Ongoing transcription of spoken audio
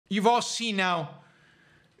you've all seen now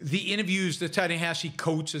the interviews that Ta-Nehisi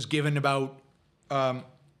Coates has given about October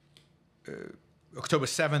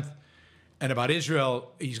 7th and about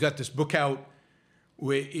Israel. He's got this book out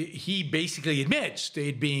where he basically admits to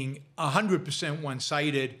it being 100%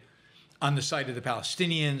 one-sided on the side of the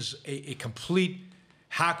Palestinians, a complete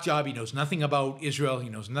hack job. He knows nothing about Israel. He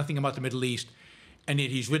knows nothing about the Middle East. And yet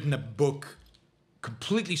he's written a book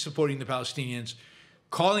completely supporting the Palestinians,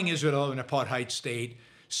 calling Israel an apartheid state,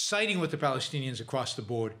 siding with the Palestinians across the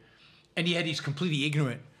board. And yet he's completely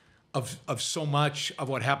ignorant of so much of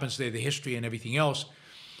what happens there, the history and everything else.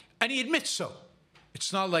 And he admits so.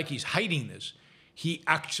 It's not like he's hiding this. He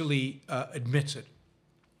actually admits it.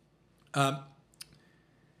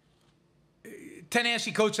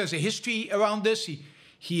 Ta-Nehisi Coates has a history around this.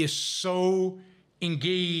 He is so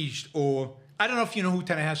engaged, or I don't know if you know who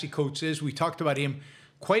Ta-Nehisi Coates is. We talked about him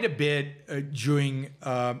quite a bit during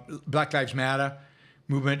Black Lives Matter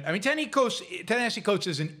movement. I mean, Ta-Nehisi Coates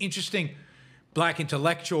is an interesting black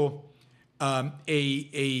intellectual,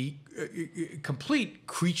 a complete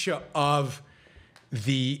creature of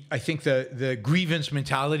I think the grievance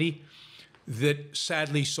mentality that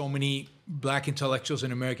sadly so many black intellectuals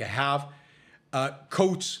in America have.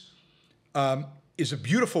 Coates is a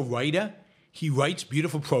beautiful writer. He writes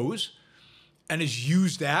beautiful prose and has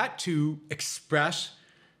used that to express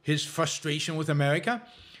his frustration with America.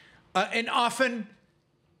 And often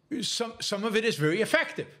some of it is very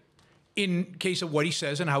effective in case of what he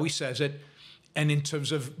says and how he says it, and in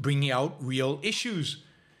terms of bringing out real issues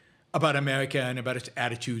about America and about its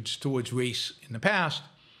attitudes towards race in the past.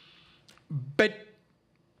 But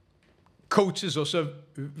Coates is also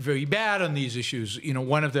very bad on these issues. You know,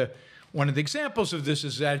 one of the examples of this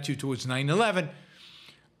is his attitude towards 9/11,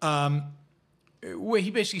 where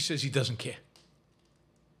he basically says he doesn't care.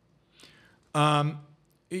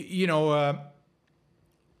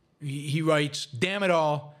 He writes, "Damn it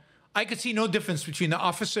all, I could see no difference between the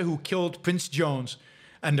officer who killed Prince Jones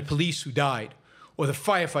and the police who died, or the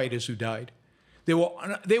firefighters who died. They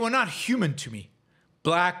were not human to me.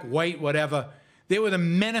 Black, white, whatever. They were the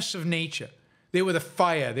menace of nature. They were the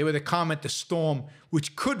fire. They were the comet, the storm,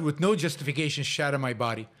 which could, with no justification, shatter my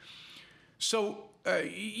body." So,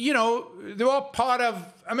 they're all part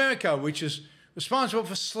of America, which is responsible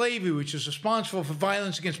for slavery, which is responsible for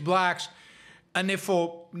violence against blacks. And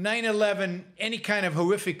therefore, 9/11, any kind of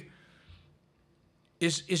horrific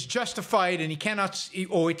is justified, and he cannot,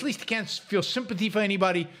 or at least he can't feel sympathy for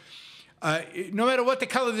anybody. No matter what the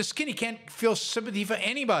color of the skin, he can't feel sympathy for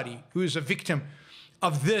anybody who is a victim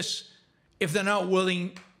of this if they're not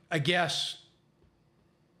willing, I guess,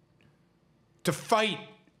 to fight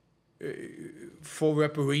for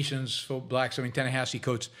reparations for blacks. I mean, Ta-Nehisi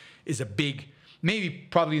Coates is a big,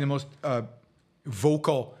 probably the most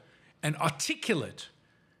vocal and articulate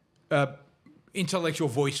intellectual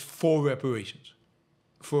voice for reparations.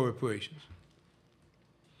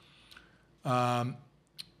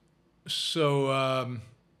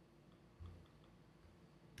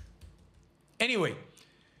 Anyway,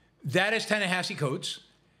 that is Ta-Nehisi Coates,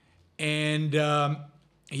 and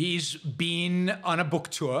he's been on a book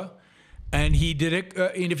tour, and he did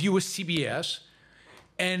an interview with CBS,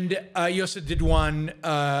 and he also did one,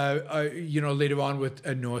 later on with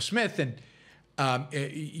Noah Smith, and a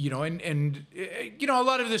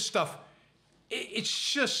lot of this stuff,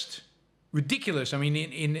 it's just ridiculous. I mean,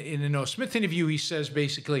 in the Noah Smith interview, he says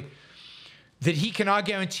basically that he cannot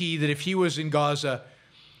guarantee that if he was in Gaza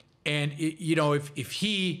and, if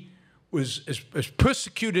he was as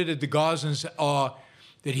persecuted as the Gazans are,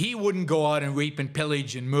 that he wouldn't go out and rape and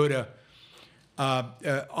pillage and murder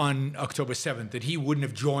on October 7th, that he wouldn't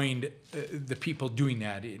have joined the people doing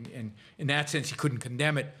that. And in that sense, he couldn't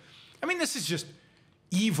condemn it. I mean, this is just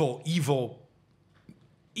evil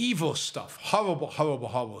stuff,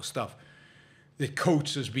 horrible stuff that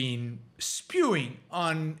Coates has been spewing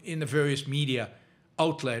in the various media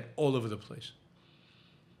outlet all over the place.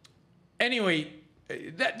 Anyway,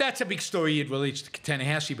 that's a big story. It relates to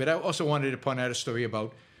Ta-Nehisi, but I also wanted to point out a story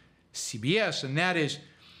about CBS, and that is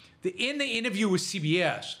in the interview with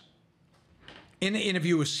CBS,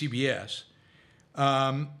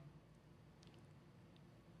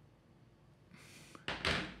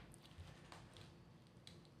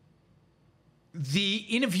 the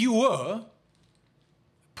interviewer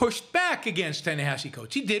pushed back against Ta-Nehisi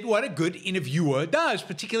Coates. He did what a good interviewer does,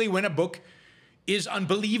 particularly when a book is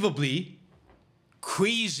unbelievably,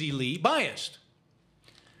 crazily biased.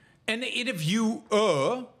 And the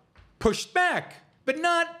interviewer pushed back, but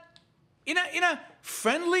not in a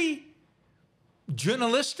friendly,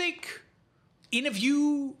 journalistic,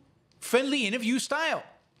 friendly interview style.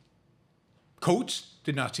 Coates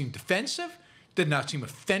did not seem defensive, did not seem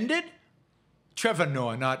offended. Trevor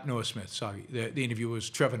Noah, not Noah Smith, sorry. The interview was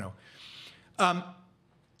Trevor Noah.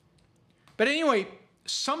 But anyway,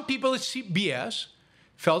 some people at CBS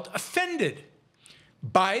felt offended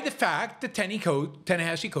by the fact that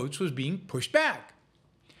Ta-Nehisi Coates was being pushed back.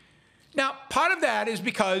 Now, part of that is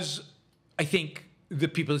because I think the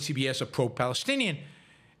people at CBS are pro-Palestinian,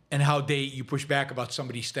 and how dare you push back about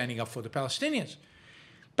somebody standing up for the Palestinians.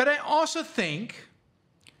 But I also think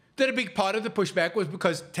that a big part of the pushback was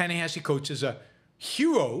because Ta-Nehisi Coates is a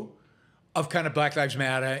hero of kind of Black Lives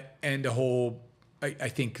Matter and the whole, I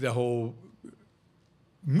think the whole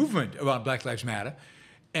movement around Black Lives Matter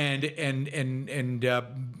and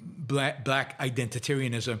black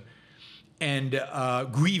identitarianism and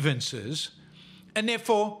grievances. And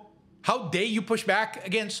therefore, how dare you push back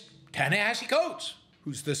against Ta-Nehisi Coates,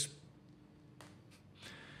 who's this?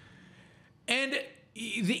 And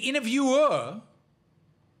the interviewer,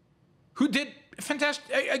 who did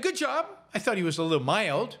a good job, I thought he was a little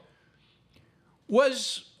mild,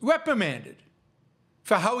 was reprimanded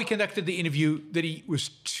for how he conducted the interview, that he was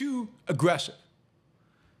too aggressive.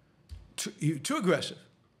 Too aggressive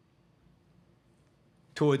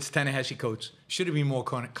towards Ta-Nehisi Coates. Should have been more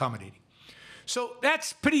accommodating. So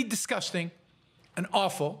that's pretty disgusting and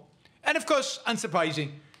awful. And of course,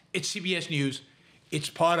 unsurprising, it's CBS News. It's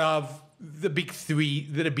part of the big three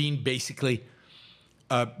that have been basically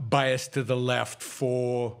biased to the left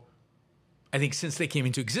for, I think, since they came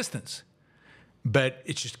into existence. But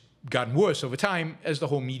it's just gotten worse over time as the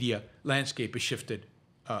whole media landscape has shifted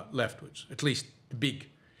leftwards, at least the big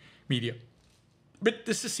media. But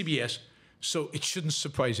this is CBS, so it shouldn't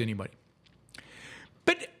surprise anybody.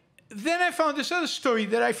 But then I found this other story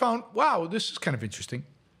that I found, wow, this is kind of interesting.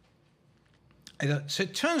 So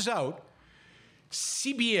it turns out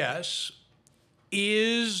CBS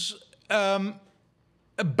is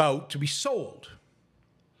about to be sold.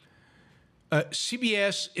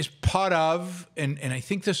 CBS is part of, and I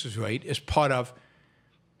think this is right, is part of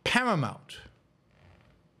Paramount,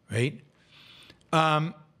 right?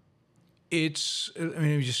 It's, I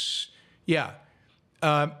mean,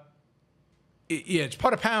 it's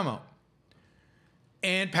part of Paramount.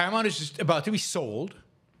 And Paramount is just about to be sold,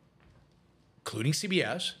 including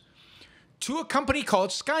CBS, to a company called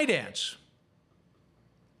Skydance.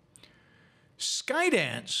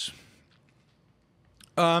 Skydance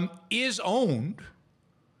is owned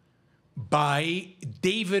by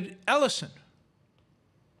David Ellison.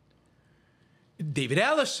 David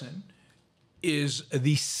Ellison is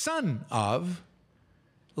the son of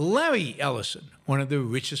Larry Ellison, one of the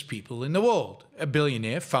richest people in the world, a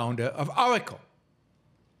billionaire, founder of Oracle.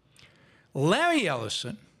 Larry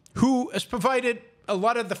Ellison, who has provided a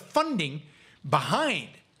lot of the funding behind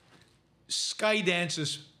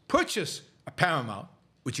Skydance's purchase of Paramount,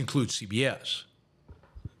 which includes CBS.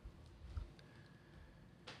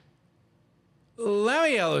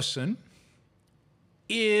 Larry Ellison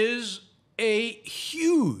is a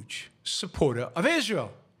huge supporter of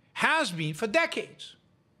Israel, has been for decades.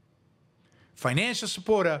 Financial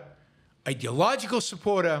supporter, ideological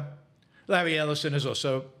supporter. Larry Ellison is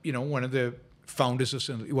also, one of the founders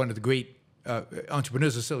of one of the great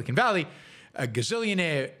entrepreneurs of Silicon Valley, a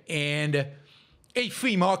gazillionaire, and a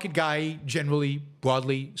free market guy, generally,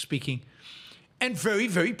 broadly speaking, and very,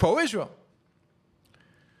 very pro-Israel.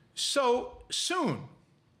 So soon,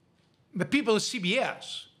 the people of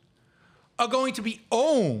CBS are going to be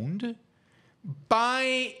owned by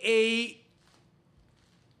a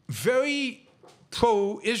very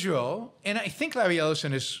pro-Israel, and I think Larry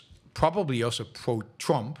Ellison is probably also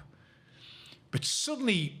pro-Trump, but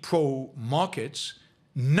certainly pro-markets,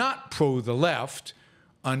 not pro-the left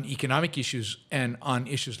on economic issues and on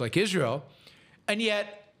issues like Israel, and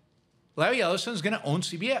yet Larry Ellison is going to own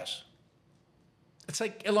CBS. It's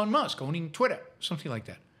like Elon Musk owning Twitter, something like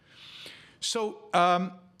that. So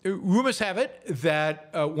rumors have it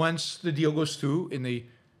that once the deal goes through in the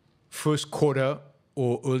first quarter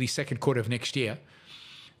or early second quarter of next year,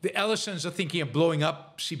 the Ellisons are thinking of blowing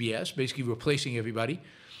up CBS, basically replacing everybody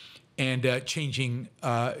and changing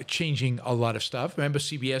a lot of stuff. Remember,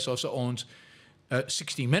 CBS also owns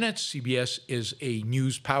 60 Minutes. CBS is a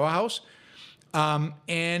news powerhouse.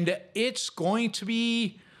 And it's going to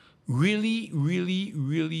be really, really,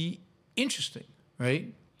 really interesting,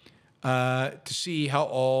 right? To see how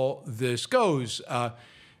all this goes.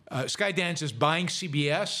 Skydance is buying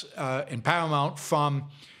CBS and Paramount from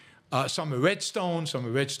Summer Redstone. Summer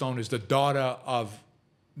Redstone is the daughter of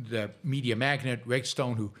the media magnate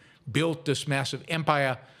Redstone, who built this massive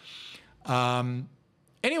empire.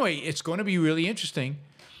 Anyway, it's going to be really interesting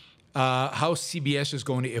how CBS is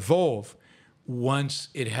going to evolve once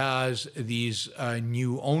it has these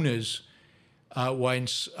new owners,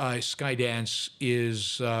 once Skydance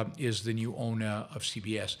is the new owner of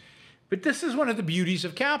CBS. But this is one of the beauties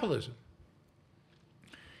of capitalism.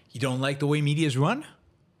 You don't like the way media is run?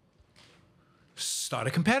 Start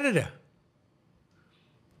a competitor.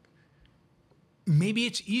 Maybe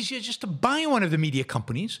it's easier just to buy one of the media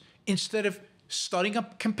companies instead of starting a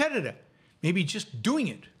competitor. Maybe just doing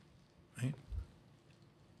it. Right?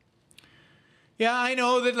 Yeah, I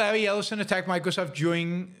know that Larry Ellison attacked Microsoft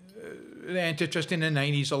during the antitrust in the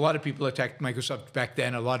 90s. A lot of people attacked Microsoft back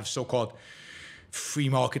then. A lot of so-called free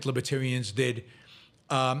market libertarians did.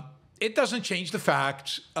 It doesn't change the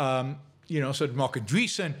fact, so did Mark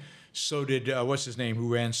Andreessen, so did, what's his name,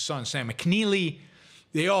 who ran Sun, Sam McNeely.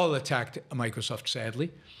 They all attacked Microsoft,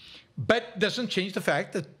 sadly. But doesn't change the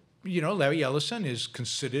fact that, Larry Ellison is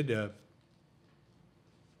considered a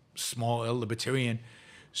small L libertarian,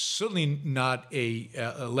 certainly not a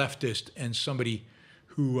leftist, and somebody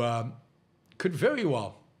who could very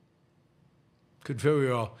well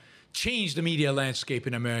change the media landscape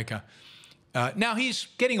in America. Now he's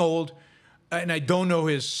getting old, and I don't know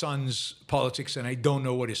his son's politics, and I don't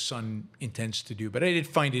know what his son intends to do, but I did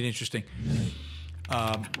find it interesting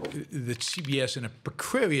that CBS in a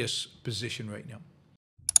precarious position right now.